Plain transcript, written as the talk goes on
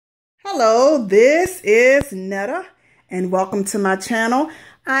Hello, this is Netta, and welcome to my channel.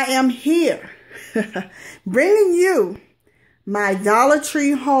 I am here bringing you my Dollar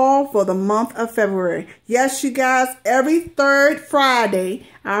Tree haul for the month of February. Yes, you guys, every third Friday,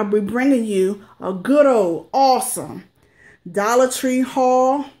 I'll be bringing you a good old awesome Dollar Tree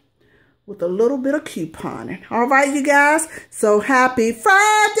haul with a little bit of couponing. All right, you guys, so happy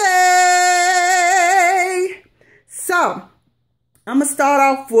Friday! So, I'm going to start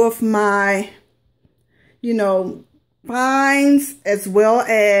off with my, finds as well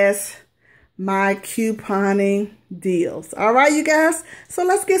as my couponing deals. All right, you guys. So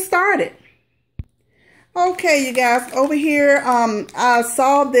let's get started. Okay, you guys, over here, I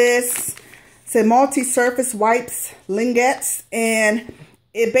saw this, said multi-surface wipes, lingettes, and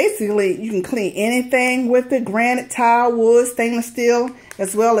it basically, you can clean anything with it, granite, tile, wood, stainless steel,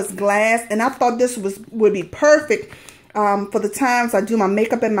 as well as glass. And I thought this would be perfect for the times I do my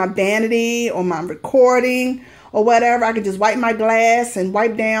makeup in my vanity or my recording or whatever. I can just wipe my glass and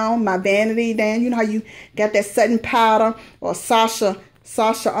wipe down my vanity down. You know how you got that setting powder or Sasha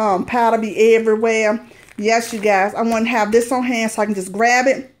powder be everywhere. Yes, you guys, I want to have this on hand so I can just grab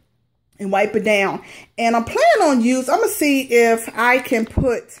it and wipe it down. And I'm planning on I'm going to see if I can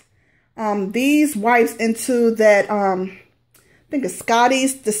put these wipes into that, I think it's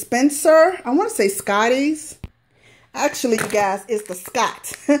Scotty's dispenser. I want to say Scotty's. Actually, you guys, it's the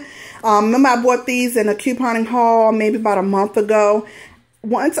Scott. Remember I bought these in a couponing haul maybe about a month ago.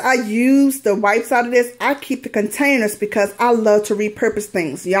 Once I use the wipes out of this, I keep the containers because I love to repurpose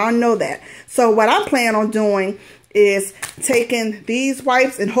things. Y'all know that. So what I plan on doing is taking these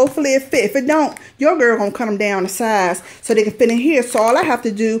wipes and hopefully it fit. If it don't, your girl gonna cut them down to size so they can fit in here. So all I have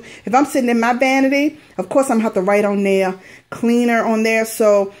to do, if I'm sitting in my vanity, of course I'm gonna have to write on there, cleaner on there.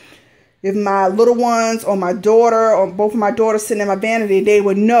 So if my little ones or my daughter or both of my daughters sitting in my vanity, they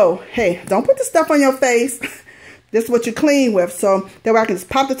would know, hey, don't put the stuff on your face. This is what you clean with. So that way I can just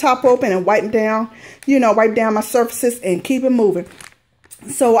pop the top open and wipe down, wipe down my surfaces and keep it moving.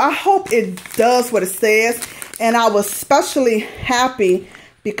 So I hope it does what it says. And I was especially happy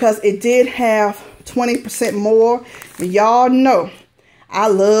because it did have 20% more. Y'all know I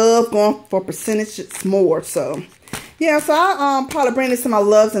love going for percentages more. So yeah, so I'll probably bring this in my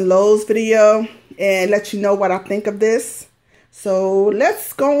loves and lows video and let you know what I think of this. So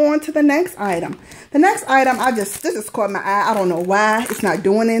let's go on to the next item. The next item, this just caught my eye. I don't know why. It's not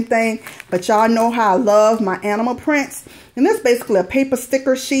doing anything, but y'all know how I love my animal prints. And this is basically a paper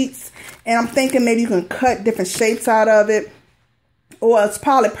sticker sheets. And I'm thinking maybe you can cut different shapes out of it. Or it's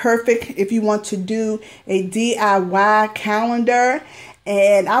probably perfect if you want to do a DIY calendar.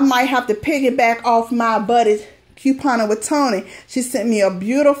 And I might have to piggyback off my buddy Couponing with Tony. She sent me a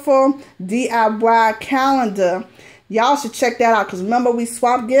beautiful DIY calendar. Y'all should check that out because remember we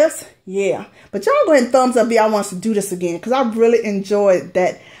swapped gifts? Yeah. But y'all go ahead and thumbs up if y'all want us to do this again because I really enjoyed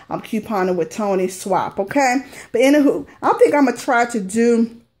that Couponing with Tony swap, okay? But anywho, I think I'm going to try to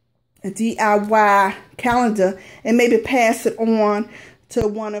do a DIY calendar and maybe pass it on to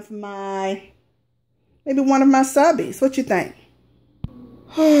one of my subbies. What you think?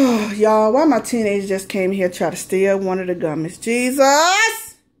 Oh, y'all, why my teenager just came here to try to steal one of the gummies?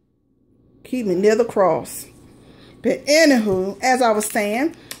 Jesus! Keep me near the cross. But anywho, as I was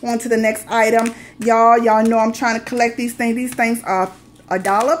saying, on to the next item. Y'all know I'm trying to collect these things. These things are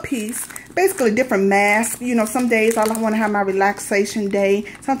 $1 a piece. Basically different masks. Some days I want to have my relaxation day.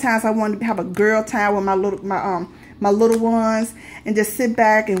 Sometimes I want to have a girl time with my little ones and just sit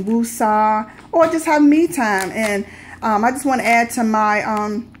back and woo-saw or just have me time. And I just want to add to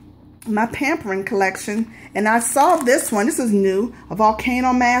my my pampering collection. And I saw this one. This is new. A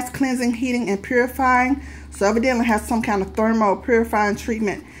volcano mask, cleansing, heating, and purifying. So evidently has some kind of thermal purifying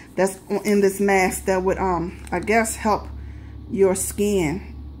treatment that's in this mask that would, I guess, help your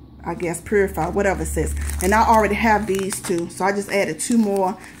skin, purify, whatever it says. And I already have these two. So I just added 2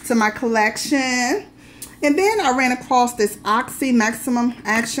 more to my collection. And then I ran across this Oxy Maximum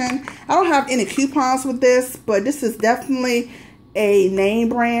Action. I don't have any coupons with this, but this is definitely a name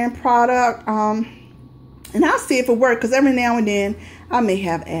brand product. And I'll see if it works because every now and then I may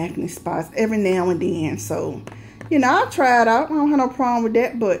have acne spots every now and then. So, I'll try it out. I don't have no problem with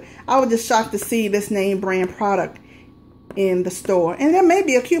that, but I was just shocked to see this name brand product in the store. And there may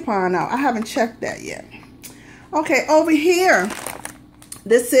be a coupon out. I haven't checked that yet. Okay, over here,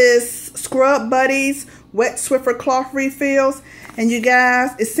 this is Scrub Buddies Wet Swiffer Cloth Refills. And you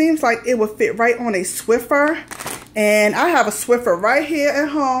guys, it seems like it would fit right on a Swiffer. And I have a Swiffer right here at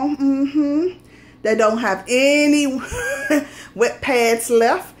home. That don't have any wet pads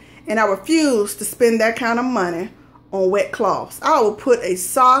left. And I refuse to spend that kind of money on wet cloths. I will put a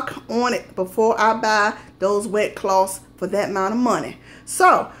sock on it before I buy those wet cloths for that amount of money.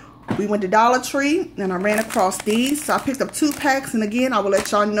 So we went to Dollar Tree and I ran across these. So I picked up 2 packs, and again, I will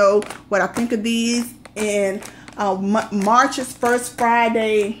let y'all know what I think of these in March's first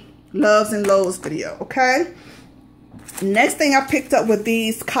Friday Loves and Lows video, okay? Next thing I picked up with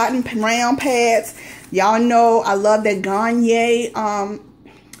these cotton round pads. Y'all know I love that Garnier,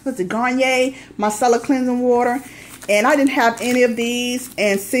 what's it, Garnier micellar cleansing water. And I didn't have any of these,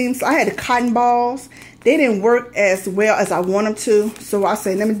 and seems I had the cotton balls. They didn't work as well as I want them to, so I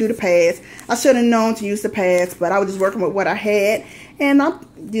said, let me do the pads. I should have known to use the pads, but I was just working with what I had, and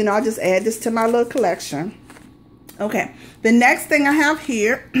I just add this to my little collection. Okay, the next thing I have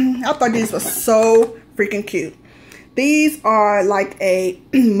here, I thought these were so freaking cute. These are like a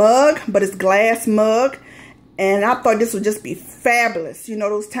mug, but it's glass mug, and I thought this would just be fabulous. You know,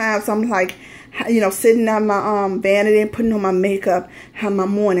 those times I'm like, you know, sitting on my vanity and putting on my makeup, have my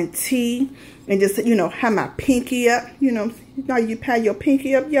morning tea, and just, you know, have my pinky up. You know you pat your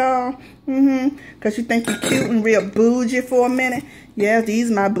pinky up, y'all. Because you think you're cute and real bougie for a minute. Yeah, these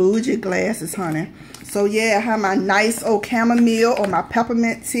are my bougie glasses, honey. So yeah, I have my nice old chamomile or my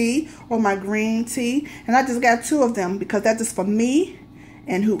peppermint tea or my green tea. And I just got 2 of them because that's just for me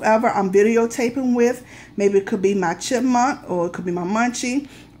and whoever I'm videotaping with. Maybe it could be my chipmunk, or it could be my munchie,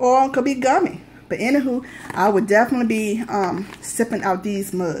 or it could be gummy. But anywho, I would definitely be sipping out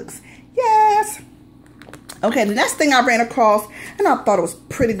these mugs. Yes. Okay, the next thing I ran across, and I thought it was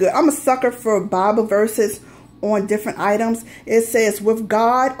pretty good. I'm a sucker for Bible verses on different items. It says, with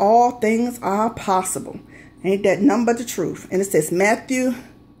God, all things are possible. Ain't that nothing but the truth? And it says Matthew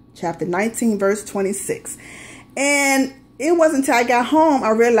chapter 19, verse 26. And it wasn't until I got home I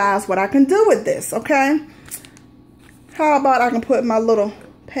realized what I can do with this, okay? How about I can put my little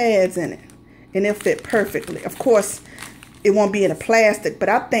pads in it, and it'll fit perfectly. Of course, it won't be in a plastic, but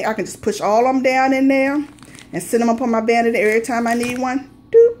I think I can just push all of them down in there and sit them up on my vanity every time I need one.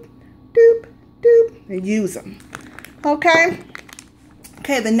 Doop, doop, doop, and use them. Okay?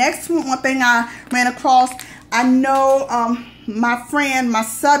 Okay, the next one thing I ran across, I know my friend, my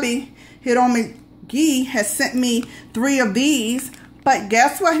subby, Hiromi Gee, has sent me 3 of these. But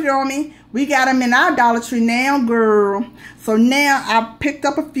guess what, Hiromi? We got them in our Dollar Tree now, girl. So now I picked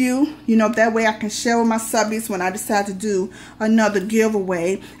up a few, you know, that way I can share with my subbies when I decide to do another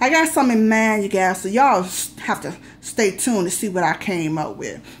giveaway. I got some in mind, you guys, so y'all have to stay tuned to see what I came up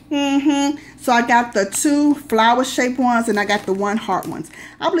with. So I got the 2 flower-shaped ones, and I got the 1 heart ones.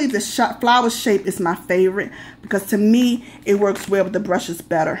 I believe the flower shape is my favorite because to me, it works well with the brushes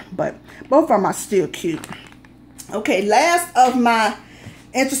better. But both of them are still cute. Okay, last of my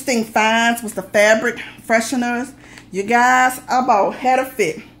interesting finds was the fabric fresheners. You guys, I about had a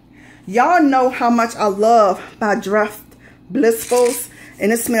fit. Y'all know how much I love my Draft Blissfuls,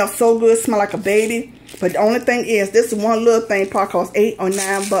 and it smells so good. It smells like a baby. But the only thing is, this one little thing probably costs $8 or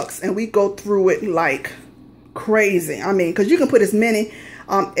 $9, and we go through it like crazy. I mean, because you can put as many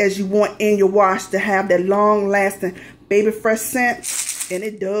as you want in your wash to have that long-lasting baby fresh scent, and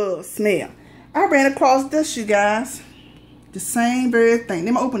it does smell. I ran across this, you guys. The same very thing.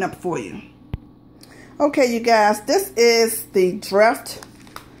 Let me open up for you. Okay, you guys. This is the Draft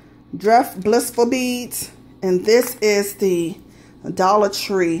Blissful Beads. And this is the Dollar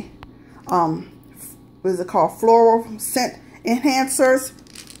Tree, what is it called? Floral Scent Enhancers.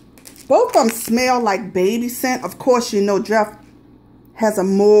 Both of them smell like baby scent. Of course, you know Draft has a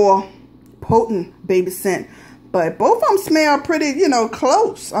more potent baby scent. But both of them smell pretty, you know,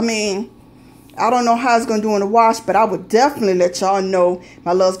 close. I mean, I don't know how it's going to do in the wash, but I would definitely let y'all know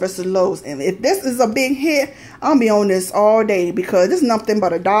my loves versus lows. And if this is a big hit, I'll be on this all day because this is nothing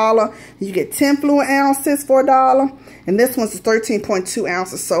but $1. You get 10 fluid ounces for $1. And this one's 13.2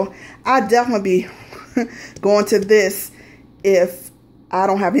 ounces. So I definitely be going to this if I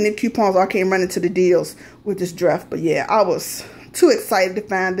don't have any coupons or I can't run into the deals with this draft. But yeah, I was too excited to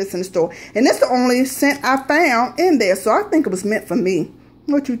find this in the store. And it's the only scent I found in there. So I think it was meant for me.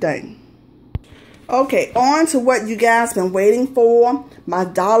 What you think? Okay, on to what you guys been waiting for. My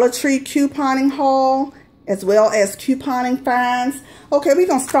Dollar Tree couponing haul, as well as couponing finds. Okay, we're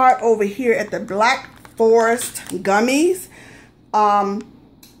going to start over here at the Black Forest gummies.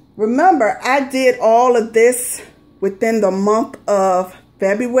 Remember, I did all of this within the month of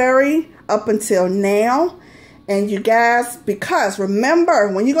February up until now. And you guys, because remember,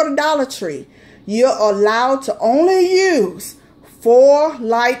 when you go to Dollar Tree, you're allowed to only use 4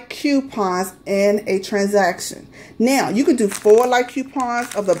 like coupons in a transaction. Now, you can do 4 like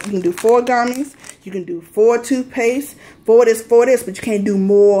coupons you can do 4 gummies, you can do 4 toothpaste, 4 this, but you can't do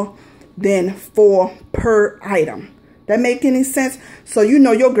more than 4 per item. That make any sense? So you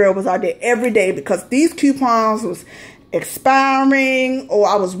know your girl was out there every day because these coupons was expiring, or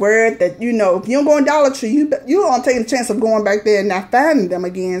I was worried that, you know, if you don't go in Dollar Tree, you aren't taking the chance of going back there and not finding them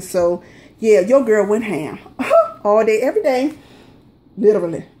again. So yeah, your girl went ham all day, every day,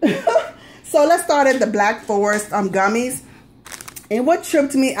 literally. So let's start at the Black Forest gummies. And what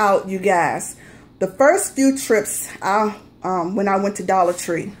tripped me out, you guys, the first few trips when I went to Dollar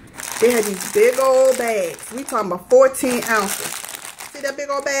Tree, they had these big old bags. We talking about 14 ounces. See that big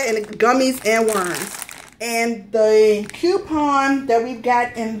old bag? And the gummies and worms. And the coupon that we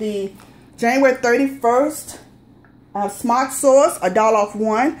got in the January 31st Smart Source, $1 off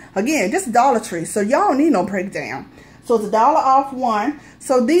one. Again, this is Dollar Tree, so y'all don't need no breakdown. So it's $1 off one.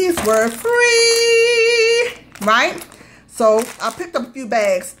 So these were free, right? So I picked up a few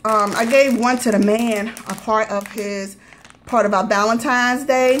bags. I gave one to the man, a part of our Valentine's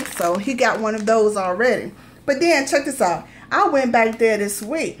Day. So he got one of those already. But then check this out. I went back there this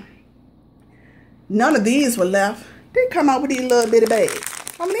week. None of these were left. They come out with these little bitty bags.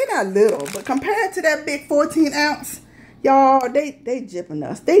 I mean, they're not little, but compared to that big 14 ounce, y'all, they jipping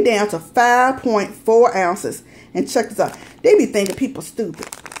us. They down to 5.4 ounces. And check this out. They be thinking people stupid.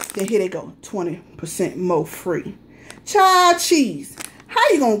 Then here they go, 20% more free. Child cheese. How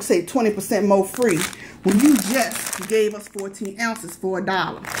you gonna say 20% more free when you just gave us 14 ounces for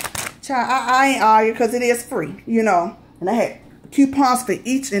 $1? Child, I ain't arguing because it is free, you know. And I had coupons for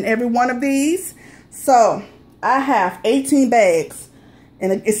each and every one of these. So I have 18 bags.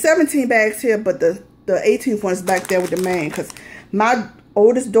 And it's 17 bags here, but the 18th one is back there with the man. Because my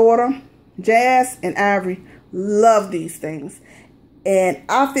oldest daughter, Jazz and Ivory, love these things. And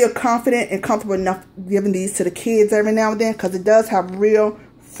I feel confident and comfortable enough giving these to the kids every now and then. Because it does have real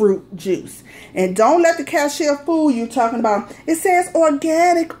fruit juice. And don't let the cashier fool you talking about, it says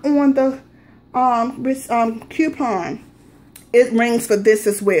organic on the coupon. It rings for this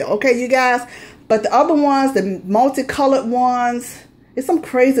as well. Okay, you guys? But the other ones, the multicolored ones, it's some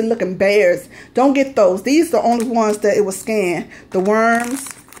crazy looking bears. Don't get those. These are the only ones that it was scanned. The worms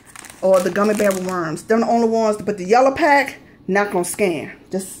or the gummy bear worms. They're the only ones. But the yellow pack, not going to scan.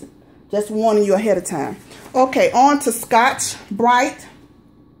 Just warning you ahead of time. Okay, on to Scotch Brite.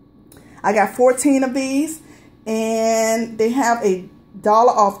 I got 14 of these. And they have a $1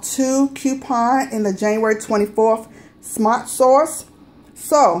 off 2 coupon in the January 24th Smart Source.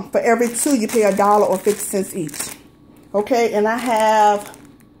 So, for every 2, you pay $1 or 50 cents each. Okay, and I have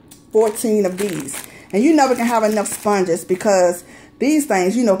 14 of these. And you never can have enough sponges because these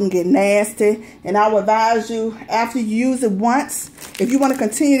things, you know, can get nasty. And I would advise you, after you use it once, if you want to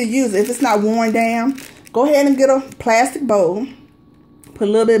continue to use it, if it's not worn down, go ahead and get a plastic bowl. Put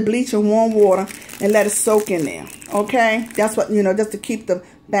a little bit of bleach and warm water and let it soak in there. Okay, that's what, you know, just to keep the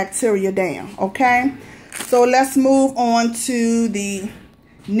bacteria down. Okay, so let's move on to the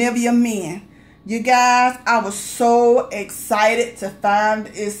Nivea Men. You guys, I was so excited to find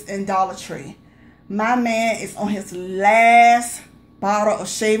this in Dollar Tree. My man is on his last bottle of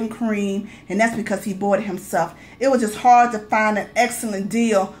shaving cream, and that's because he bought it himself. It was just hard to find an excellent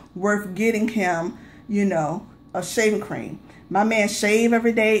deal worth getting him, you know, a shaving cream. My man shave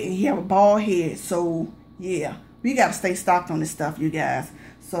every day, and he have a bald head. So, yeah, we got to stay stocked on this stuff, you guys.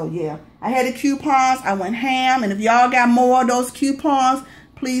 So, yeah, I had the coupons. I went ham, and if y'all got more of those coupons,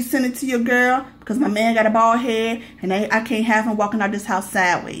 please send it to your girl because my man got a bald head and I can't have him walking out this house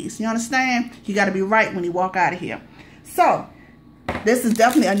sideways. You understand? You got to be right when you walk out of here. So, this is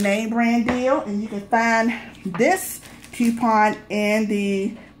definitely a name brand deal. And you can find this coupon in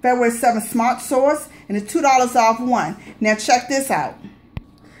the February 7th Smart Source. And it's $2 off one. Now, check this out.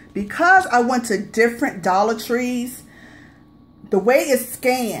 Because I went to different Dollar Trees, the way it's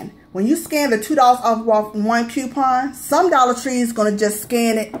scanned, when you scan the $2 off one coupon, some Dollar Tree is going to just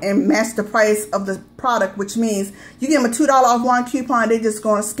scan it and match the price of the product, which means you give them a $2 off one coupon, they're just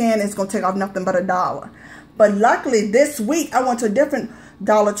going to scan it, it's going to take off nothing but $1. But luckily, this week, I went to a different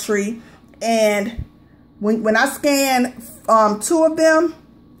Dollar Tree, and when I scanned 2 of them,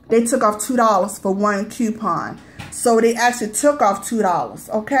 they took off $2 for one coupon. So they actually took off $2,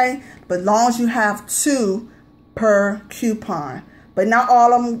 okay? But as long as you have 2 per coupon. But not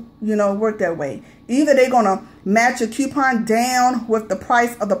all of them, you know, work that way. Either they're going to match your coupon down with the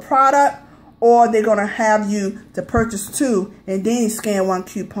price of the product, or they're going to have you to purchase 2, and then you scan one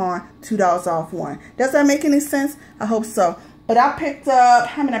coupon, $2 off one. Does that make any sense? I hope so. But I picked up,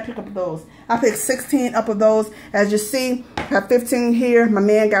 how many I picked up of those? I picked 16 up of those. As you see, I have 15 here. My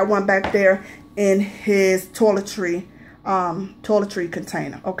man got one back there in his toiletry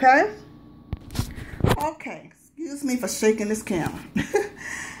container, okay? Okay. Excuse me for shaking this camera.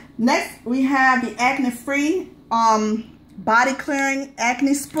 Next, we have the acne-free body clearing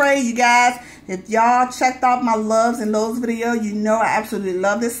acne spray. You guys, if y'all checked out my loves and lows video, you know I absolutely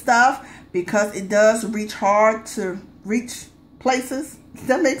love this stuff because it does reach hard to reach places. Does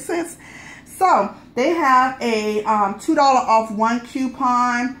that make sense? So they have a $2 off 1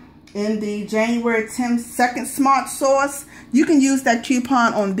 coupon in the January 10-second Smart Source. You can use that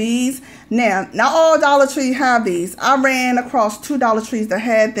coupon on these. Now, not all Dollar Tree have these. I ran across 2 Dollar Trees that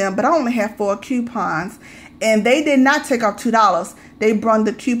had them, but I only had 4 coupons. And they did not take off $2. They brought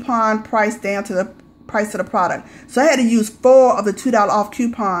the coupon price down to the price of the product. So I had to use 4 of the $2 off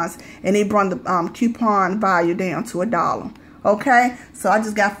coupons, and they brought the coupon value down to $1. Okay, so I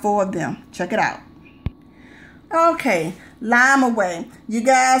just got 4 of them. Check it out. Okay, Lime Away. You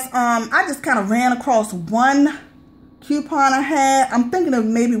guys, I just kind of ran across one coupon I had. I'm thinking of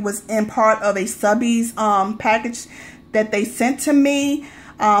maybe was in part of a Subbies package that they sent to me.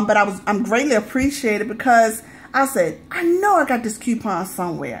 But I'm greatly appreciated because I said, I know I got this coupon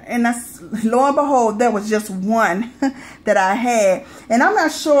somewhere. And that's, lo and behold, there was just one that I had. And I'm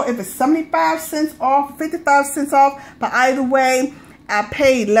not sure if it's 75 cents off, 55 cents off. But either way, I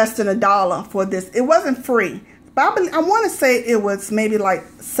paid less than $1 for this. It wasn't free. But I want to say it was maybe like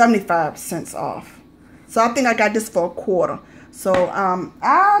 75 cents off. So I think I got this for $0.25. So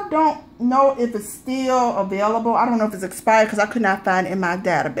I don't know if it's still available. I don't know if it's expired because I could not find it in my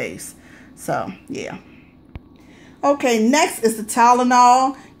database. So yeah. Okay, next is the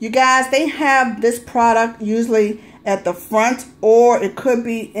Tylenol. You guys, they have this product usually at the front, or it could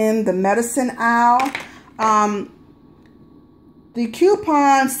be in the medicine aisle. The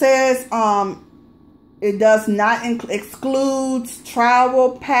coupon says it does not excludes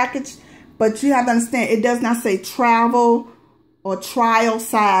travel package, but you have to understand it does not say travel or trial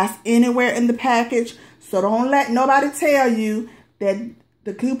size anywhere in the package. So don't let nobody tell you that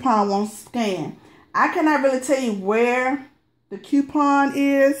the coupon won't scan. I cannot really tell you where the coupon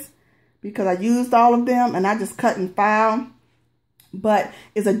is because I used all of them and I just cut and filed. But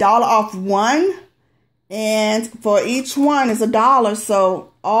it's $1 off 1, and for each one is $1.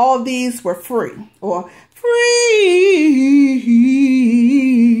 So all of these were free or free.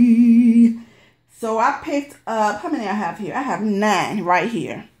 So I picked up, how many I have here? I have 9 right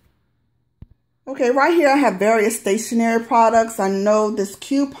here. Okay, right here I have various stationery products. I know this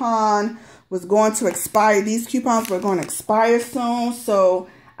coupon was going to expire. These coupons were going to expire soon. So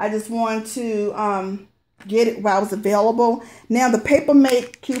I just wanted to get it while it was available. Now the Paper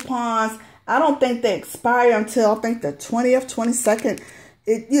Mate coupons, I don't think they expire until I think the 20th, 22nd.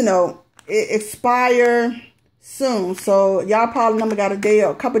 It expire soon. So y'all probably only got a day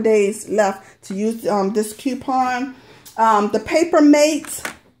or a couple days left to use this coupon. The Paper Mate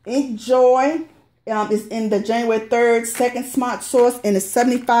Ink Joy is in the January 3rd second Smart Source, and it's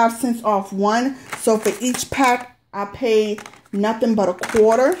 75 cents off 1. So for each pack, I paid nothing but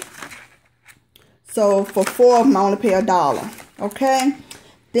 $0.25. So for 4 of them, I only pay $1. Okay.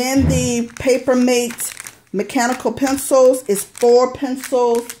 Then the Paper Mate mechanical pencils is 4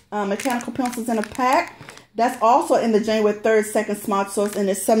 pencils, mechanical pencils in a pack. That's also in the January 3rd second Smart Source, and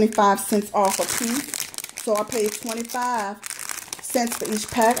it's 75 cents off a piece. So I paid 25 cents for each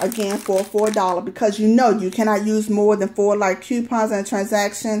pack, again for $4, because you know you cannot use more than 4 like coupons in a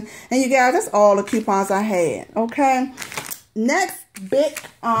transaction. And you guys, that's all the coupons I had. Okay. Next, big,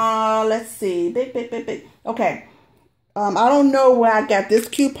 let's see, big. Okay. I don't know where I got this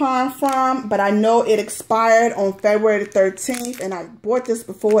coupon from, but I know it expired on February the 13th, and I bought this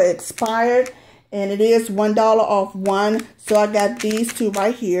before it expired, and it is $1 off 1. So I got these 2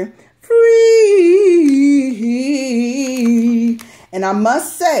 right here, free. And I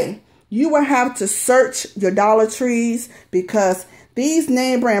must say, you will have to search your Dollar Trees because these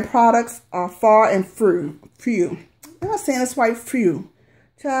name brand products are far and few. I'm not saying it's right, few.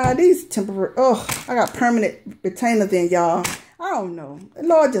 Child, these temporary, I got permanent retainers in, y'all. I don't know.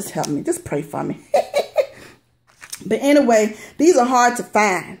 Lord, just help me. Just pray for me. But anyway, these are hard to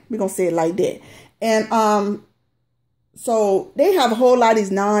find. We're going to say it like that. And so they have a whole lot of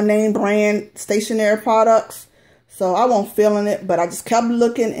these non-name brand stationery products. So I wasn't feeling it, but I just kept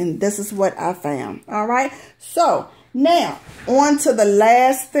looking, and this is what I found. All right. So now on to the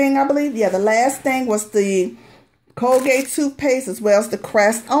last thing, I believe. Yeah, the last thing was the Colgate toothpaste as well as the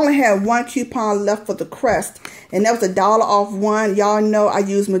Crest. I only had 1 coupon left for the Crest, and that was $1 off 1. Y'all know I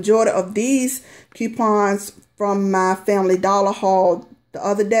used majority of these coupons from my Family Dollar haul the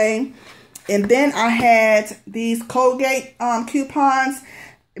other day. And then I had these Colgate coupons.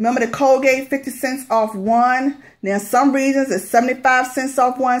 Remember the Colgate 50 cents off 1? Now some regions it's 75 cents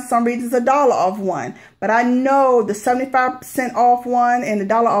off 1, some regions $1 off 1. But I know the 75% off 1 and the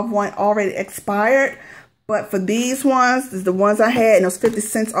 $1 off 1 already expired. But for these ones, the ones I had, and it was 50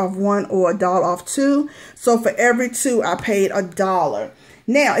 cents off one or $1 off two. So for every two, I paid $1.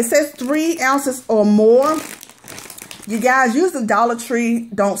 Now, it says 3 ounces or more. You guys, usually Dollar Tree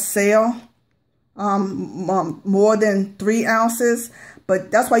don't sell more than 3 ounces.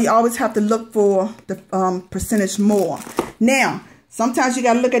 But that's why you always have to look for the percentage more. Now, sometimes you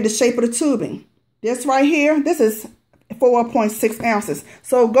got to look at the shape of the tubing. This right here, this is 4.6 ounces.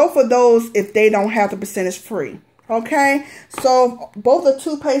 So go for those if they don't have the percentage free. Okay, so both the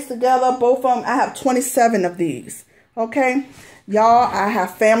toothpaste together, both of them, I have 27 of these. Okay, y'all, I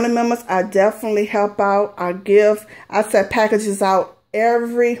have family members. I definitely help out. I set packages out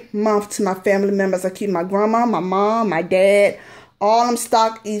every month to my family members. I keep my grandma, my mom, my dad, all them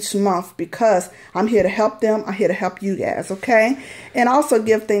stocked each month because I'm here to help them. I'm here to help you guys, okay? And also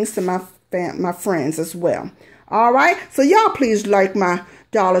give things to my friends as well. All right, so y'all please like my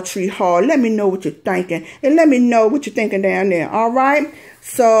Dollar Tree haul. Let me know what you're thinking. And let me know what you're thinking down there. All right.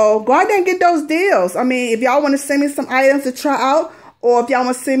 So go out there and get those deals. I mean, if y'all want to send me some items to try out, or if y'all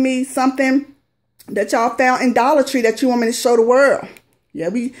want to send me something that y'all found in Dollar Tree that you want me to show the world. Yeah,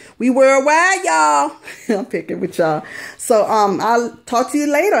 we worldwide, y'all. I'm picking with y'all. So I'll talk to you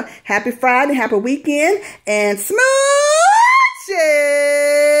later. Happy Friday, happy weekend, and smooch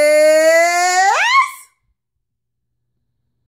it.